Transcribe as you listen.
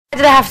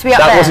Do they have to be up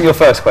there? That wasn't your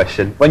first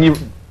question. When you...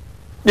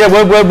 Yeah,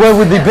 where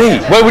would they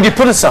be? Where would you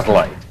put a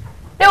satellite?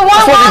 No, why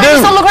are they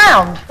just on the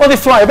ground? Well, they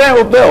fly about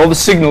up there. All the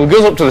signal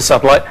goes up to the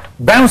satellite,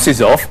 bounces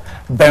off,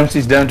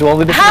 bounces down to all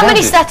the different How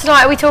many gadgets.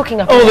 satellites are we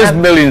talking about? Oh, there's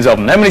millions of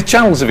them. How many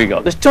channels have you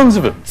got? There's tons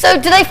of them. So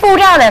do they fall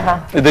down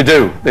ever? They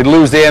do. They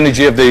lose the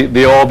energy of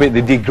the orbit, they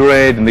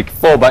degrade, and they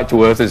fall back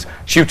to Earth as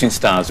shooting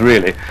stars,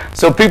 really.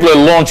 So people are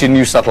launching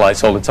new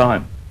satellites all the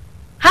time.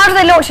 How do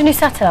they launch a new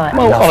satellite?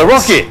 Well, on a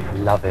rocket.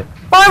 Love it.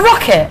 By a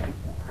rocket?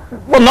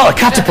 Well, not a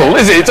catapult,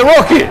 is it? It's a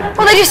rocket.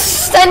 Well, they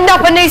just send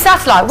up a new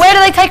satellite. Where do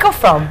they take off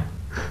from?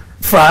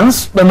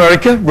 France,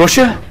 America,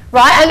 Russia.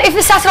 Right, and if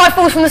the satellite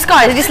falls from the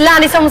sky, they just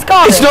land in someone's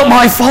garden? It's not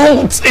my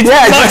fault. It's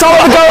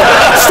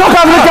Stop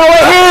having a go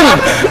at him.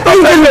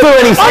 He didn't do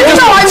anything.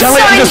 I'm so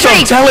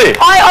intrigued. Tell it.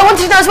 I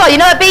wanted to know as well, you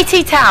know, a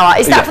BT tower,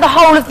 is that for the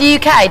whole of the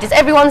UK? Does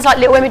everyone's like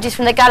little images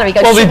from their gallery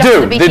go Well, straight up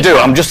to the BT they do.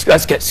 tower?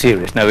 Let's get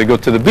serious now. They go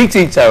to the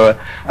BT tower,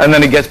 and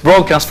then it gets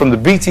broadcast from the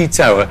BT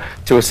tower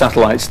to a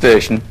satellite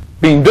station,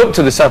 beamed up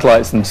to the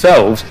satellites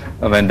themselves,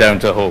 and then down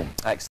to home. Excellent.